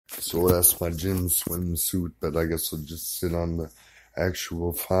So that's my gym swimsuit, but I guess I'll just sit on the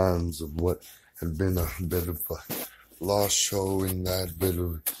actual fans of what had been a bit of a lost show in that bit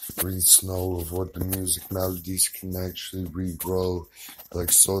of re-snow of what the music melodies can actually regrow,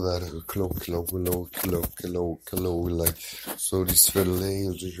 like so that like so these fiddle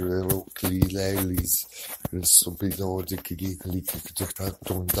ukuleles and so below the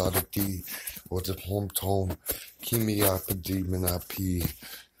what the home tone kimi up a demon up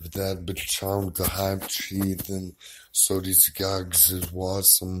if that bit charmed the hype sheet and so these gags is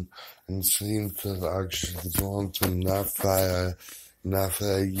awesome and seems to actually drawn to not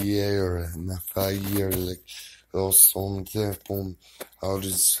a year like those some different how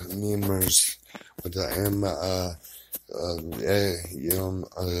these memers with the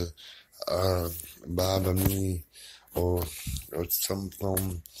Baba me or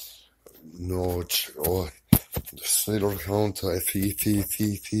something note or little counter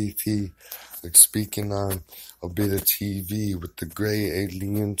like speaking on a bit of TV with the gray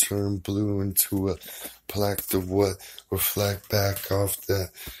alien turn blue into a plaque of what reflect back off the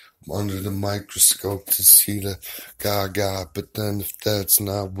under the microscope to see the gaga, but then if that's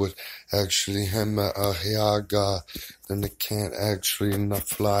not what actually gaga, then it can't actually enough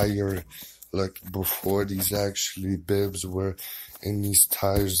flyer like before these actually bibs were in these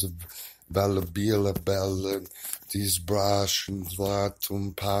tires of Bella, these brash and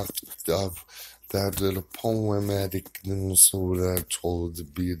Vlatum path of that little poetic so that told to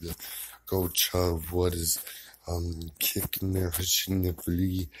be the coach of what is kicking their fashion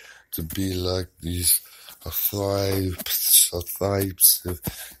to be like these thipes,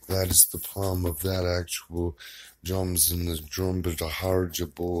 that is the palm of that actual drums in the drum but a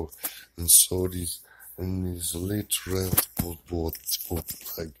harjable and so these literal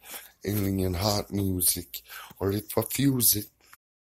both like alien hot music or if I fuse it